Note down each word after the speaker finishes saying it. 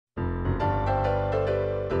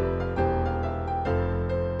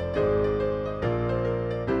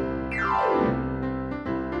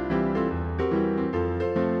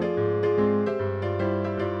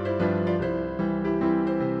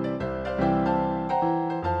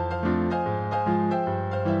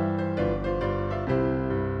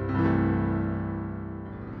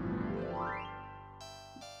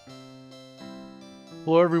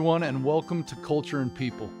Hello, everyone, and welcome to Culture and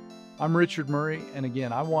People. I'm Richard Murray, and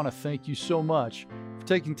again, I want to thank you so much for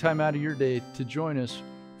taking time out of your day to join us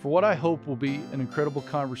for what I hope will be an incredible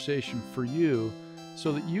conversation for you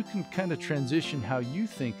so that you can kind of transition how you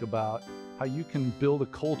think about how you can build a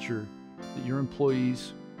culture that your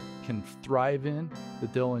employees can thrive in,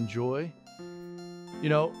 that they'll enjoy. You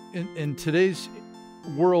know, in today's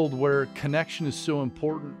world where connection is so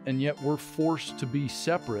important and yet we're forced to be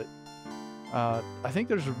separate, I think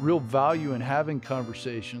there's a real value in having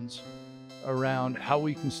conversations around how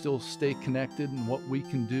we can still stay connected and what we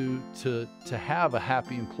can do to have a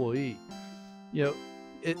happy employee. You know,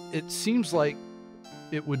 it seems like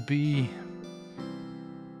it would be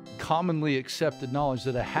commonly accepted knowledge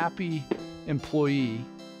that a happy employee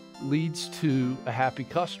leads to a happy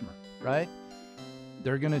customer, right?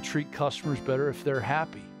 They're going to treat customers better if they're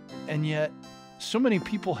happy. And yet so many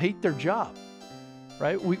people hate their job,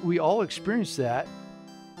 right? We all experience that.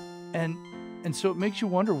 And so it makes you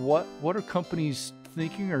wonder what are companies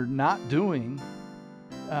thinking or not doing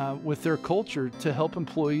with their culture to help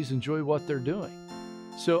employees enjoy what they're doing.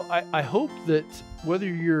 So I hope that whether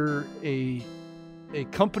you're a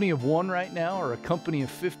company of one right now or a company of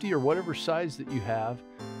 50 or whatever size that you have,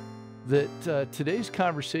 that today's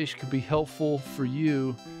conversation could be helpful for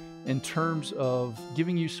you in terms of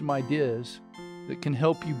giving you some ideas that can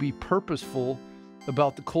help you be purposeful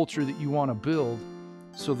about the culture that you want to build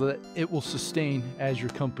so that it will sustain as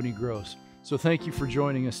your company grows. So thank you for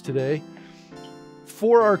joining us today.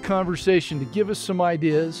 For our conversation, to give us some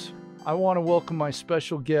ideas, I want to welcome my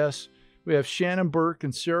special guests. We have Shannon Burke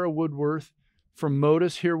and Sarah Woodworth from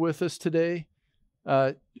Motus here with us today.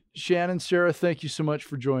 Shannon, Sarah, thank you so much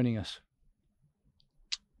for joining us.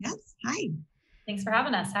 Yes, hi. Thanks for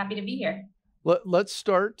having us. Happy to be here. Let's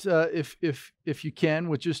start, if you can,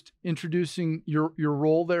 with just introducing your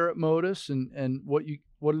role there at Motus and what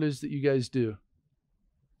it is that you guys do.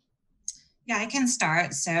 Yeah, I can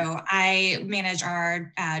start. So I manage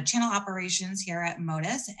our channel operations here at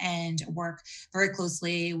Motus and work very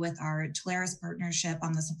closely with our Tolaris partnership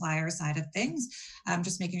on the supplier side of things,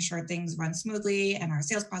 just making sure things run smoothly and our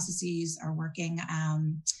sales processes are working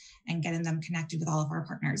and getting them connected with all of our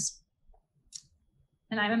partners.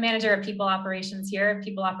 And I'm a manager of people operations here.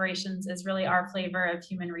 People operations is really our flavor of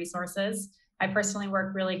human resources. I personally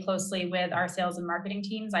work really closely with our sales and marketing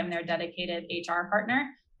teams. I'm their dedicated HR partner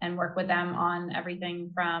and work with them on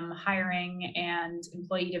everything from hiring and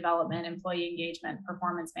employee development, employee engagement,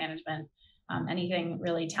 performance management, anything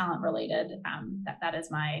really talent related. That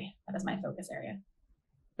is my focus area.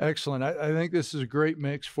 Excellent. I think this is a great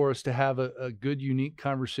mix for us to have a good, unique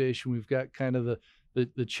conversation. We've got kind of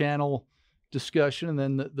the channel discussion and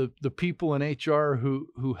then the people in HR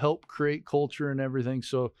who help create culture and everything.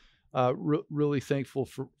 So really thankful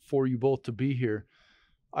for you both to be here.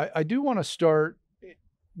 I do want to start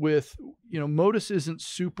with, Motus isn't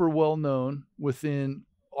super well known within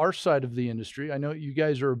our side of the industry. I know you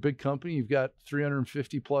guys are a big company. You've got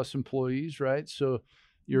 350 plus employees, right? So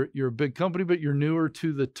you're a big company, but you're newer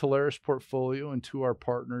to the Tolaris portfolio and to our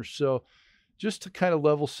partners. So just to kind of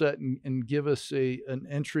level set and give us an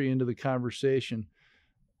entry into the conversation,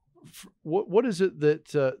 what is it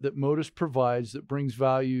that Motus provides that brings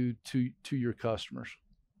value to your customers?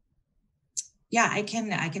 Yeah, I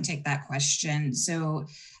can take that question. So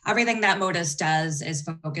everything that Motus does is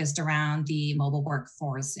focused around the mobile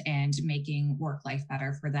workforce and making work-life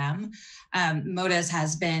better for them. Motus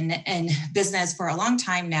has been in business for a long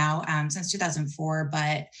time now, since 2004,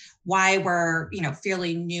 but why we're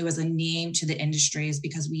fairly new as a name to the industry is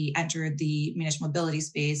because we entered the managed mobility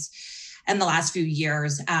space in the last few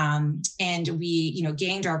years. And we,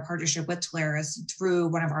 gained our partnership with Tolaris through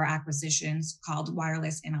one of our acquisitions called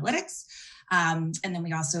Wireless Analytics. And then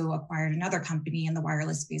we also acquired another company in the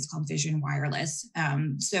wireless space called Vision Wireless.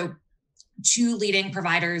 So two leading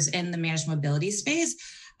providers in the managed mobility space.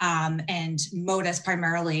 And Motus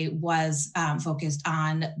primarily was focused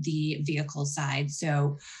on the vehicle side.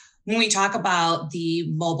 So when we talk about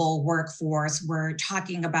the mobile workforce, we're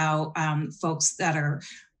talking about folks that are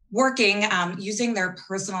working using their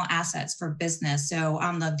personal assets for business. So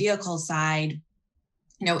on the vehicle side,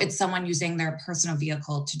 it's someone using their personal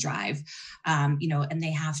vehicle to drive, and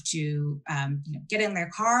they have to, get in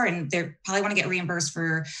their car and they probably want to get reimbursed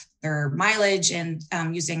for their mileage and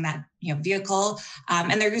using that, vehicle,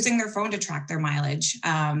 and they're using their phone to track their mileage.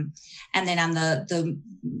 And then on the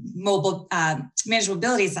mobile managed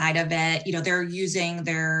mobility side of it, they're using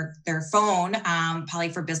their phone probably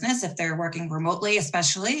for business if they're working remotely,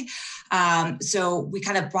 especially. So we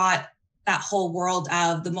kind of brought that whole world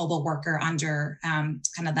of the mobile worker under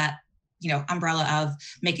kind of that, umbrella of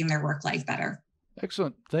making their work life better.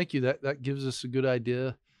 Excellent. Thank you. That gives us a good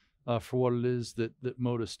idea for what it is that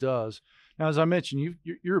Motus does. Now, as I mentioned,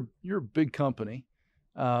 you're a big company,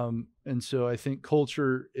 and so I think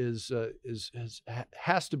culture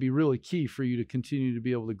has to be really key for you to continue to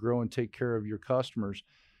be able to grow and take care of your customers.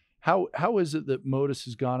 How is it that Motus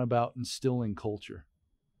has gone about instilling culture?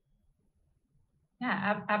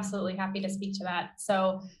 Yeah, absolutely happy to speak to that.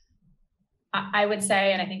 So I would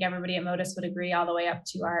say, and I think everybody at Motus would agree all the way up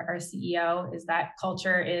to our CEO, is that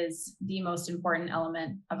culture is the most important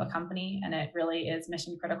element of a company, and it really is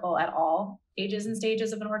mission critical at all ages and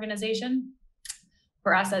stages of an organization.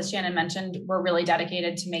 For us, as Shannon mentioned, we're really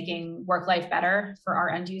dedicated to making work-life better for our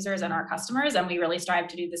end users and our customers, and we really strive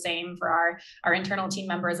to do the same for our internal team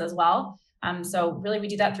members as well. So really we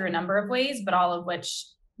do that through a number of ways, but all of which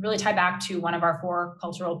really tie back to one of our 4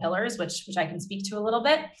 cultural pillars, which I can speak to a little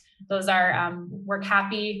bit. Those are work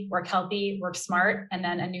happy, work healthy, work smart, and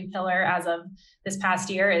then a new pillar as of this past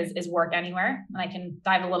year is work anywhere. And I can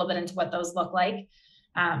dive a little bit into what those look like.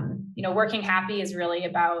 Working happy is really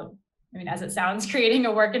about, as it sounds, creating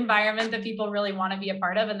a work environment that people really want to be a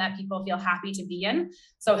part of and that people feel happy to be in.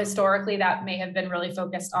 So historically, that may have been really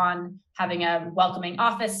focused on having a welcoming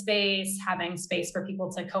office space, having space for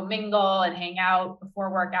people to commingle and hang out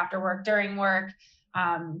before work, after work, during work.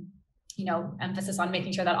 Emphasis on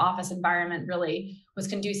making sure that office environment really was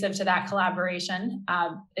conducive to that collaboration.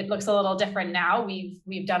 It looks a little different now.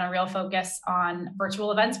 We've done a real focus on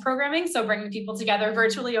virtual events programming, so bringing people together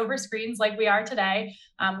virtually over screens like we are today.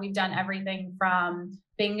 We've done everything from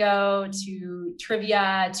bingo to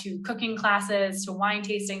trivia to cooking classes to wine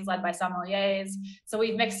tastings led by sommeliers. So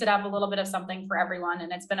we've mixed it up, a little bit of something for everyone,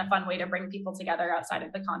 and it's been a fun way to bring people together outside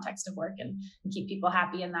of the context of work and keep people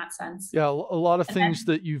happy in that sense. Yeah, a lot of things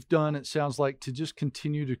that you've done, it sounds like, to just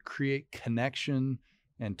continue to create connection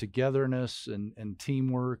and togetherness and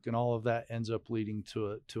teamwork, and all of that ends up leading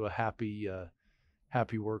to a happy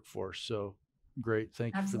workforce. So great,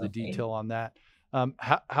 thank you for the detail on that.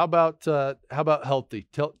 How about healthy?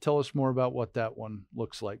 Tell us more about what that one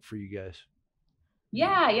looks like for you guys.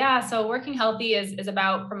 Yeah. So working healthy is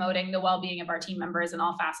about promoting the well-being of our team members in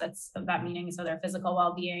all facets of that meaning. So their physical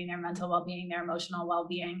well-being, their mental well-being, their emotional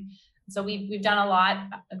well-being. So we've done a lot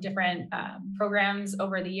of different programs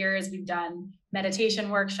over the years. We've done meditation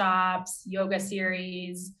workshops, yoga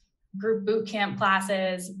series, group boot camp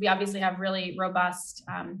classes. We obviously have really robust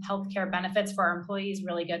healthcare benefits for our employees,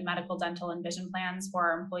 really good medical, dental, and vision plans for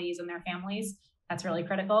our employees and their families. That's really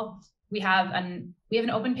critical. We have an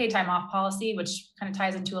open paid time off policy, which kind of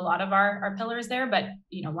ties into a lot of our pillars there. But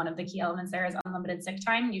one of the key elements there is unlimited sick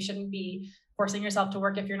time. You shouldn't be forcing yourself to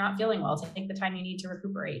work if you're not feeling well. Take the time you need to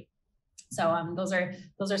recuperate. So those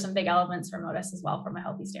are some big elements for Motus as well from a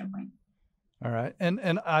healthy standpoint. All right.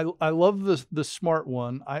 And I love the smart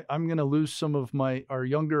one. I'm going to lose some of our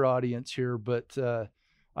younger audience here, but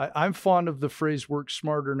I'm fond of the phrase work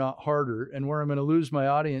smarter, not harder. And where I'm going to lose my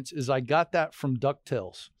audience is I got that from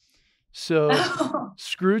DuckTales. So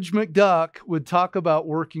Scrooge McDuck would talk about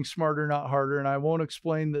working smarter, not harder. And I won't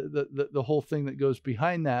explain the whole thing that goes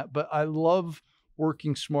behind that, but I love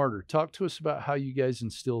working smarter. Talk to us about how you guys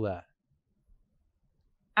instill that.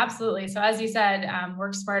 Absolutely. So as you said,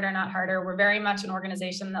 work smarter, not harder. We're very much an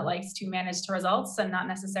organization that likes to manage to results and not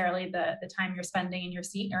necessarily the time you're spending in your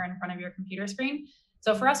seat or in front of your computer screen.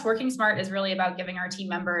 So for us, working smart is really about giving our team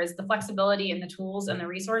members the flexibility and the tools and the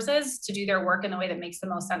resources to do their work in the way that makes the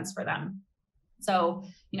most sense for them. So,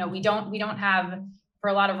 we don't have, for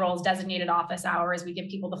a lot of roles, designated office hours. We give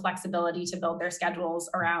people the flexibility to build their schedules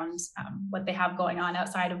around what they have going on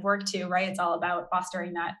outside of work too, right? It's all about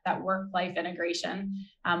fostering that work-life integration.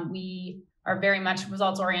 We are very much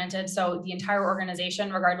results oriented. So the entire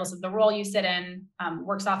organization, regardless of the role you sit in,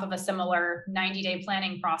 works off of a similar 90-day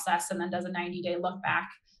planning process and then does a 90-day look back.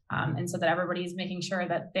 And so that everybody's making sure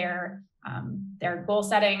that their goal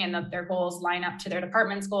setting and that their goals line up to their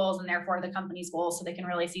department's goals and therefore the company's goals, so they can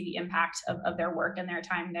really see the impact of their work and their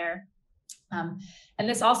time there. And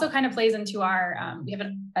this also kind of plays into our, we have,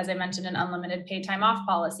 as I mentioned, an unlimited paid time off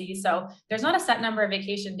policy. So there's not a set number of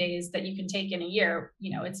vacation days that you can take in a year.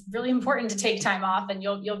 It's really important to take time off, and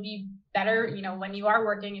you'll be better, when you are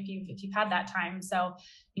working, if you've had that time. So,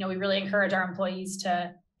 we really encourage our employees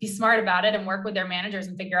to be smart about it and work with their managers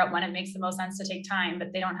and figure out when it makes the most sense to take time,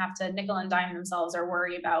 but they don't have to nickel and dime themselves or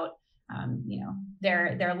worry about,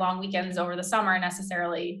 their long weekends over the summer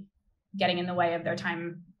necessarily getting in the way of their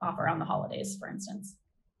time off around the holidays, for instance.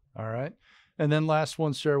 All right. And then last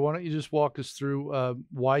one, Sarah, why don't you just walk us through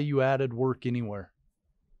why you added work anywhere?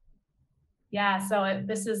 Yeah, so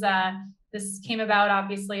this is This came about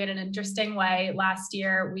obviously in an interesting way. Last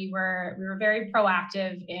year, we were very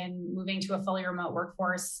proactive in moving to a fully remote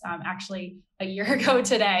workforce. Actually, a year ago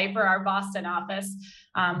today for our Boston office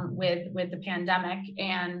with the pandemic,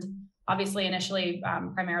 and obviously initially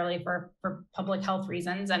primarily for public health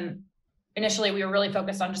reasons. And initially, we were really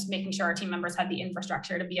focused on just making sure our team members had the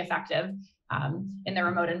infrastructure to be effective in their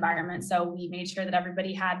remote environment. So we made sure that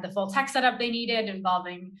everybody had the full tech setup they needed,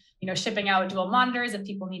 involving, shipping out dual monitors if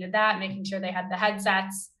people needed that, making sure they had the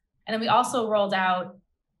headsets. And then we also rolled out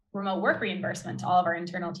remote work reimbursement to all of our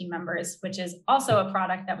internal team members, which is also a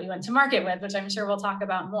product that we went to market with, which I'm sure we'll talk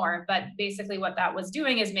about more. But basically what that was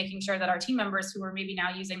doing is making sure that our team members who were maybe now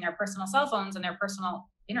using their personal cell phones and their personal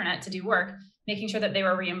internet to do work, making sure that they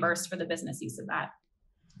were reimbursed for the business use of that.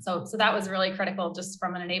 So that was really critical just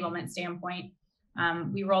from an enablement standpoint.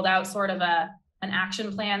 We rolled out sort of an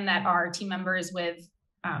action plan that our team members with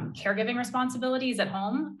caregiving responsibilities at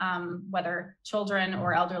home, whether children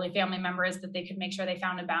or elderly family members, that they could make sure they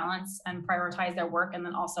found a balance and prioritize their work, and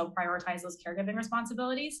then also prioritize those caregiving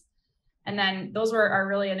responsibilities. And then those were our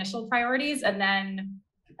really initial priorities. And then,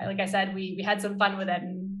 like I said, we had some fun with it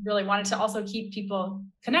and really wanted to also keep people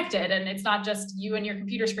connected. And it's not just you and your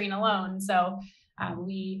computer screen alone. So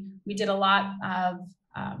we did a lot of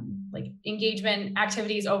like engagement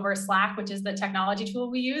activities over Slack, which is the technology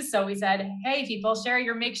tool we use. So we said, hey, people, share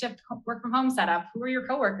your makeshift work from home setup. Who are your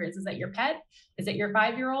coworkers? Is that your pet? Is it your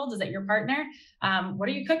 5-year-old? Is it your partner? What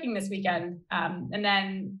are you cooking this weekend? And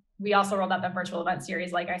then we also rolled out the virtual event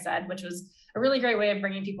series, like I said, which was a really great way of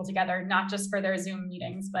bringing people together, not just for their Zoom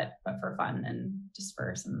meetings, but for fun and just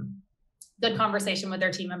for some good conversation with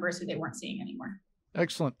their team members who they weren't seeing anymore.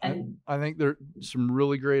 Excellent. And I think there are some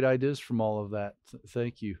really great ideas from all of that.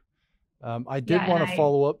 Thank you. I did want to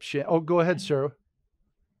follow up. Oh, go ahead, Sarah.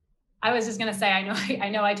 I was just going to say, I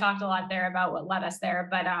know I talked a lot there about what led us there,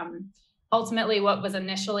 but ultimately what was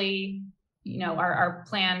initially, our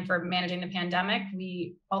plan for managing the pandemic,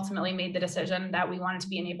 we ultimately made the decision that we wanted to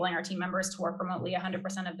be enabling our team members to work remotely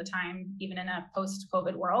 100% of the time, even in a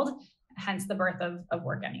post-COVID world, hence the birth of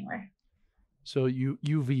Work Anywhere. So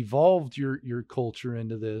you've evolved your culture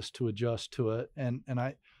into this to adjust to it. And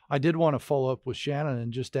I did want to follow up with Shannon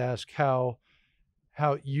and just ask how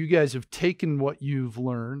you guys have taken what you've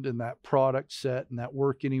learned in that product set and that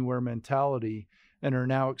work anywhere mentality and are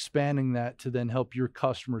now expanding that to then help your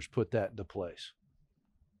customers put that into place.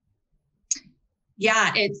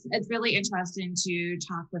 Yeah, it's really interesting to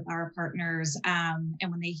talk with our partners. And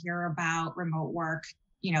when they hear about remote work,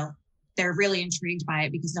 they're really intrigued by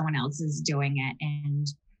it because no one else is doing it. And,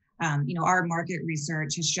 our market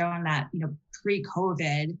research has shown that,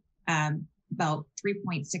 pre-COVID, about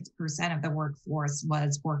 3.6% of the workforce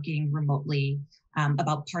was working remotely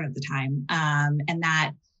about part of the time. And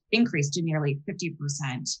that increased to nearly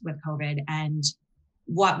 50% with COVID. And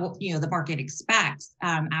what, the market expects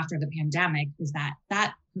after the pandemic is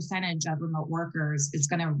that percentage of remote workers is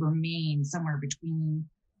going to remain somewhere between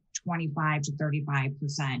 25 to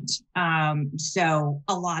 35%. So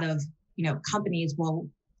a lot of, companies will,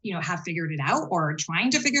 have figured it out or are trying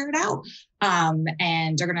to figure it out.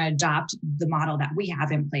 And they're going to adopt the model that we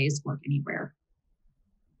have in place, Work Anywhere.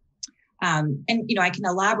 And, I can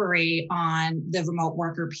elaborate on the remote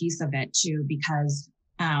worker piece of it too, because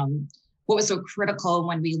what was so critical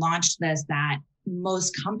when we launched this, that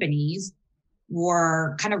most companies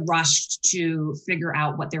were kind of rushed to figure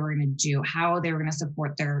out what they were going to do, how they were going to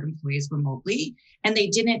support their employees remotely. And they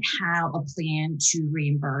didn't have a plan to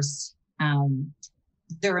reimburse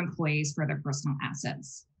their employees for their personal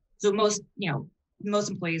assets. So most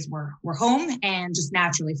employees were home and just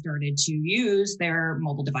naturally started to use their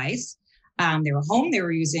mobile device. They were home, they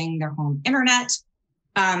were using their home internet.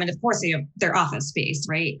 And of course they have their office space,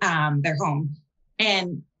 right? Their home.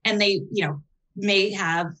 And they,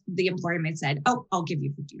 the employer may have said, oh, I'll give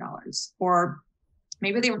you $50. Or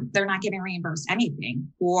maybe they're not getting reimbursed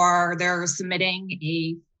anything, or they're submitting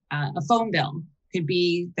a phone bill, could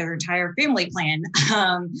be their entire family plan.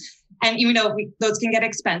 And those can get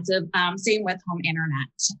expensive. Same with home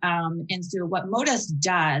internet. And so what Motus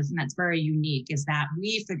does, and that's very unique, is that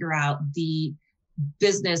we figure out the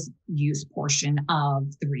business use portion of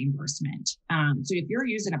the reimbursement. So if you're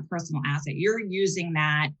using a personal asset, you're using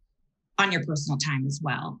that on your personal time as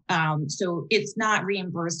well. So it's not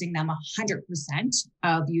reimbursing them 100%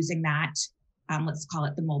 of using that, let's call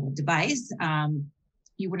it the mobile device.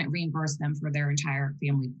 You wouldn't reimburse them for their entire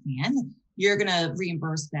family plan. You're going to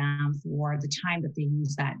reimburse them for the time that they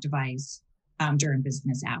use that device during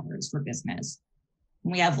business hours for business.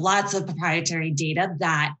 We have lots of proprietary data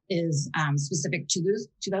that is specific to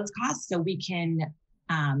those costs, so we can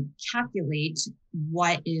calculate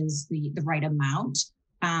what is the right amount.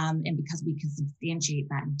 And because we can substantiate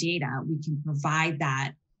that data, we can provide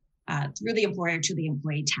that through the employer to the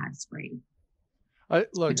employee tax rate,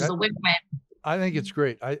 which is a win-win. I think it's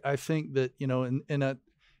great. I think that,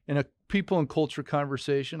 in a people and culture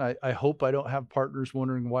conversation, I hope I don't have partners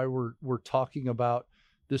wondering why we're talking about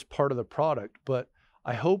this part of the product, but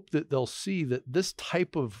I hope that they'll see that this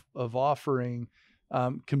type of offering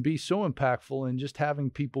can be so impactful in just having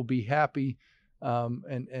people be happy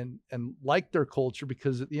and like their culture,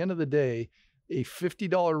 because at the end of the day, a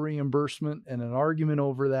 $50 reimbursement and an argument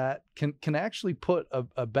over that can actually put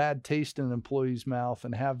a bad taste in an employee's mouth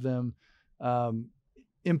and have them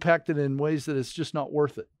impacted in ways that it's just not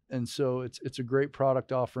worth it. And so it's a great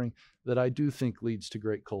product offering that I do think leads to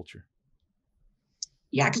great culture.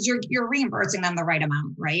 Yeah, because you're reimbursing them the right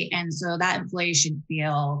amount, right? And so that employee should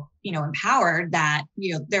feel, empowered that,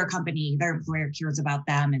 their company, their employer cares about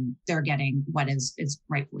them and they're getting what is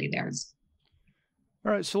rightfully theirs.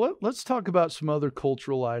 All right, so let's talk about some other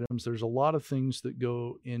cultural items. There's a lot of things that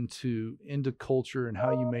go into culture and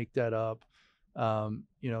how you make that up.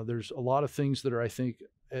 There's a lot of things that are, I think,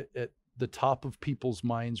 at the top of people's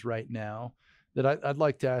minds right now that I'd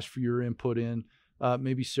like to ask for your input in.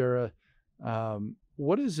 Maybe Sarah,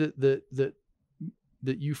 what is it that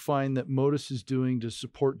you find that Motus is doing to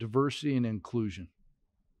support diversity and inclusion?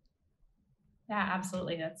 Yeah,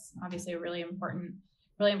 absolutely. That's obviously a really important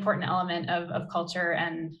element of culture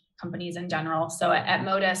and companies in general. So at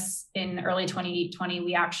Motus in early 2020,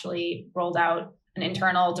 we actually rolled out an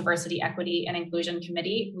internal diversity, equity, and inclusion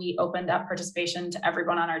committee. We opened up participation to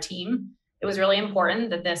everyone on our team. It was really important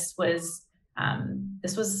that this was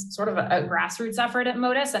sort of a grassroots effort at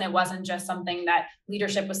Motus, and it wasn't just something that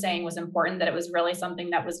leadership was saying was important, that it was really something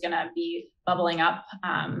that was going to be bubbling up,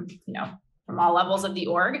 from all levels of the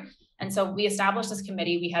org. And so we established this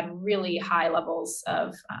committee. We had really high levels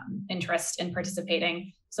of interest in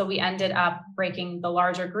participating. So we ended up breaking the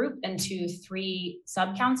larger group into 3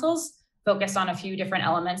 sub-councils focused on a few different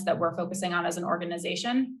elements that we're focusing on as an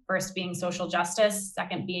organization. First being social justice,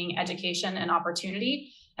 second being education and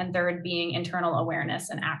opportunity, and third being internal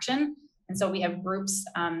awareness and action. And so we have groups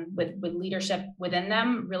with leadership within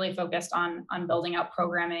them really focused on building out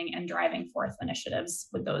programming and driving forth initiatives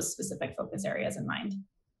with those specific focus areas in mind.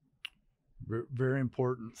 Very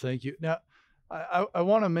important. Thank you. Now, I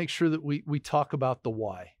want to make sure that we talk about the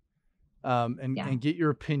why, and get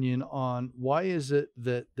your opinion on why is it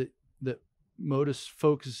that Motus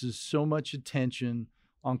focuses so much attention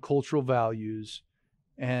on cultural values,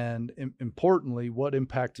 and importantly, what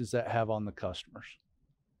impact does that have on the customers?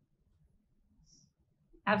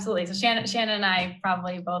 Absolutely. So Shannon and I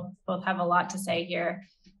probably both have a lot to say here.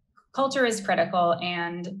 Culture is critical,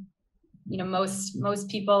 and most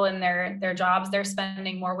people in their jobs, they're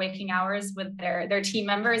spending more waking hours with their team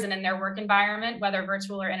members and in their work environment, whether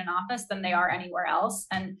virtual or in an office, than they are anywhere else.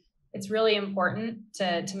 And it's really important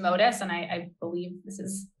to Motus, and I believe this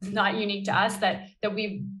is not unique to us, that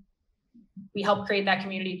we help create that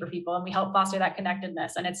community for people and we help foster that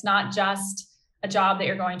connectedness. And it's not just a job that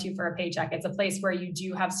you're going to for a paycheck. It's a place where you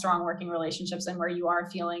do have strong working relationships and where you are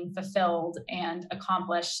feeling fulfilled and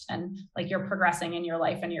accomplished and like you're progressing in your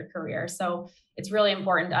life and your career. So it's really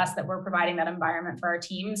important to us that we're providing that environment for our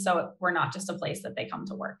team, so we're not just a place that they come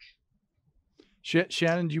to work.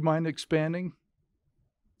 Shannon, do you mind expanding?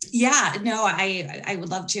 Yeah, no, I would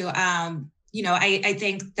love to. I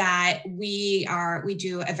think that we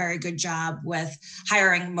do a very good job with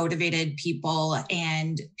hiring motivated people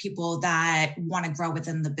and people that want to grow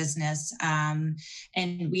within the business. And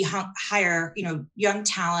we hire, young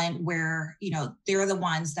talent where, they're the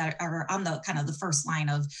ones that are on the kind of the first line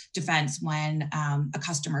of defense when a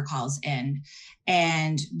customer calls in,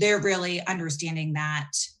 and they're really understanding that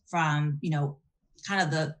from,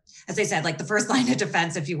 kind of as I said, like the first line of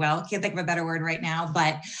defense, if you will. Can't think of a better word right now,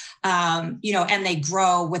 but, and they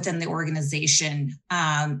grow within the organization.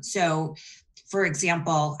 So for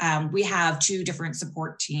example, we have 2 different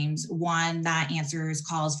support teams, one that answers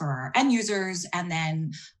calls for our end users, and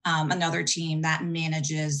then another team that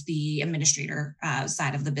manages the administrator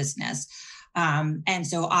side of the business. And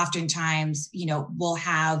so oftentimes, we'll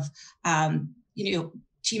have,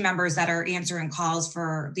 team members that are answering calls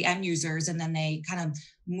for the end users, and then they kind of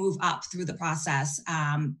move up through the process.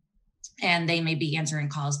 And they may be answering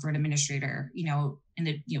calls for an administrator, in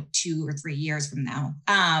 2 or 3 years from now.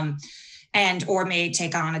 Or may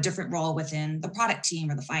take on a different role within the product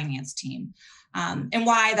team or the finance team. And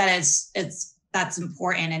why that's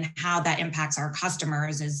important and how that impacts our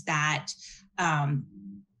customers is that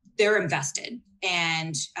they're invested.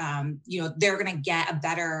 and they're going to get a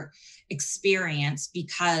better experience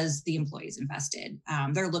because the employee's invested.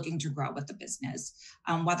 They're looking to grow with the business,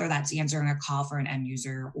 whether that's answering a call for an end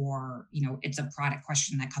user, or it's a product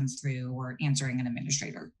question that comes through, or answering an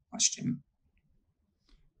administrator question.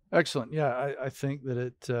 Excellent. Yeah, I think that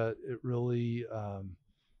it really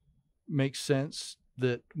makes sense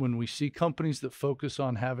that when we see companies that focus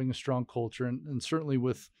on having a strong culture, and certainly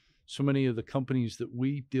with so many of the companies that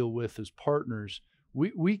we deal with as partners,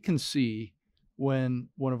 we can see when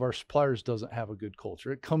one of our suppliers doesn't have a good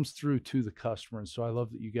culture. It comes through to the customer. And so I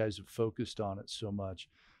love that you guys have focused on it so much.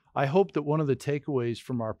 I hope that one of the takeaways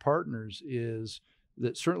from our partners is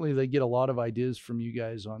that certainly they get a lot of ideas from you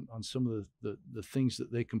guys on some of the things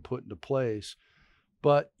that they can put into place.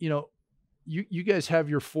 But, you guys have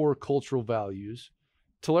your 4 cultural values.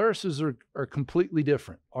 Telarus's are completely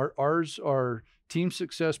different. Ours are team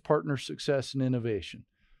success, partner success, and innovation.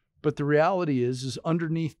 But the reality is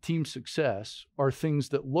underneath team success are things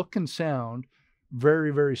that look and sound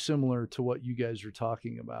very, very similar to what you guys are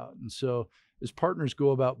talking about. And so as partners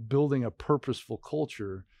go about building a purposeful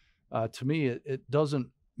culture, to me, it doesn't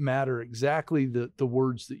matter exactly the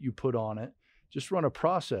words that you put on it. Just run a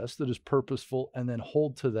process that is purposeful and then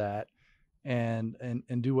hold to that and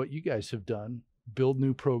do what you guys have done. Build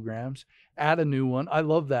new programs, add a new one. I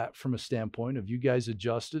love that from a standpoint of you guys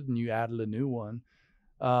adjusted and you added a new one.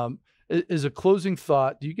 As a closing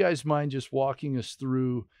thought, do you guys mind just walking us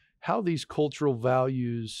through how these cultural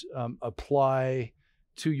values apply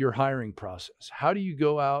to your hiring process? How do you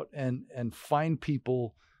go out and find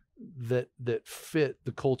people that fit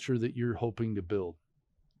the culture that you're hoping to build?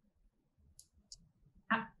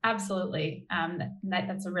 Absolutely.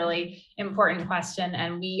 That's a really important question.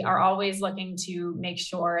 And we are always looking to make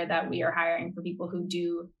sure that we are hiring for people who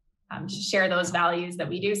do share those values that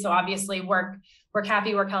we do. So obviously work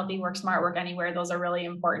happy, work healthy, work smart, work anywhere. Those are really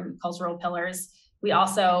important cultural pillars. We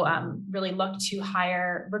also really look to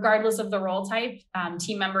hire, regardless of the role type,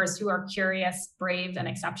 team members who are curious, brave, and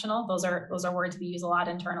exceptional. Those are words we use a lot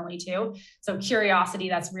internally too. So curiosity,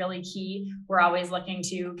 that's really key. We're always looking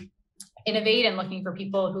to innovate and looking for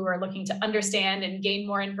people who are looking to understand and gain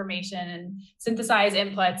more information and synthesize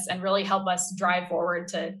inputs and really help us drive forward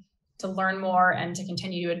to learn more and to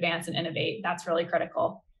continue to advance and innovate. That's really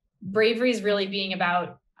critical. Bravery is really being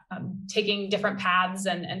about taking different paths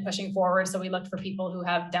and pushing forward. So we looked for people who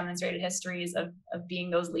have demonstrated histories of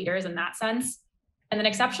being those leaders in that sense. And then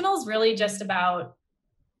exceptional is really just about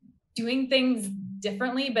doing things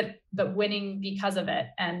differently, but winning because of it.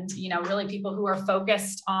 And, really people who are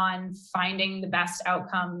focused on finding the best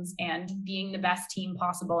outcomes and being the best team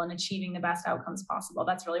possible and achieving the best outcomes possible.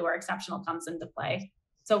 That's really where exceptional comes into play.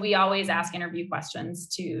 So we always ask interview questions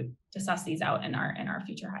to suss these out in our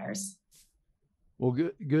future hires. Well,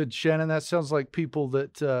 good. Shannon, that sounds like people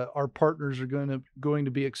that our partners are going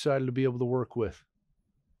to be excited to be able to work with.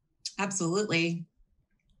 Absolutely.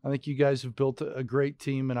 I think you guys have built a great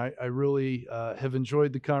team, and I really have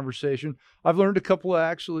enjoyed the conversation. I've learned a couple of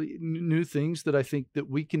actually new things that I think that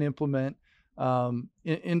we can implement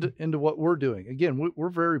into what we're doing. Again, we're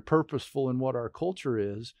very purposeful in what our culture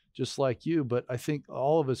is, just like you, but I think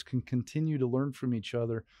all of us can continue to learn from each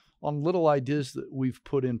other on little ideas that we've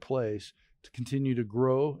put in place to continue to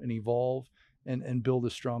grow and evolve and build a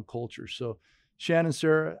strong culture. So Shannon,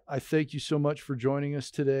 Sarah, I thank you so much for joining us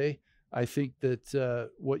today. I think that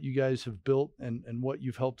what you guys have built and what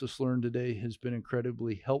you've helped us learn today has been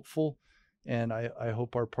incredibly helpful. And I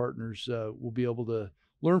hope our partners will be able to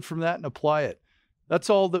learn from that and apply it. That's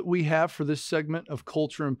all that we have for this segment of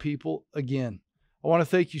Culture and People. Again, I want to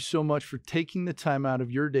thank you so much for taking the time out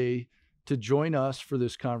of your day to join us for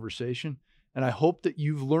this conversation. And I hope that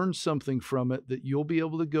you've learned something from it that you'll be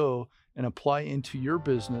able to go and apply into your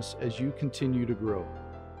business as you continue to grow.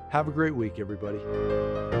 Have a great week, everybody.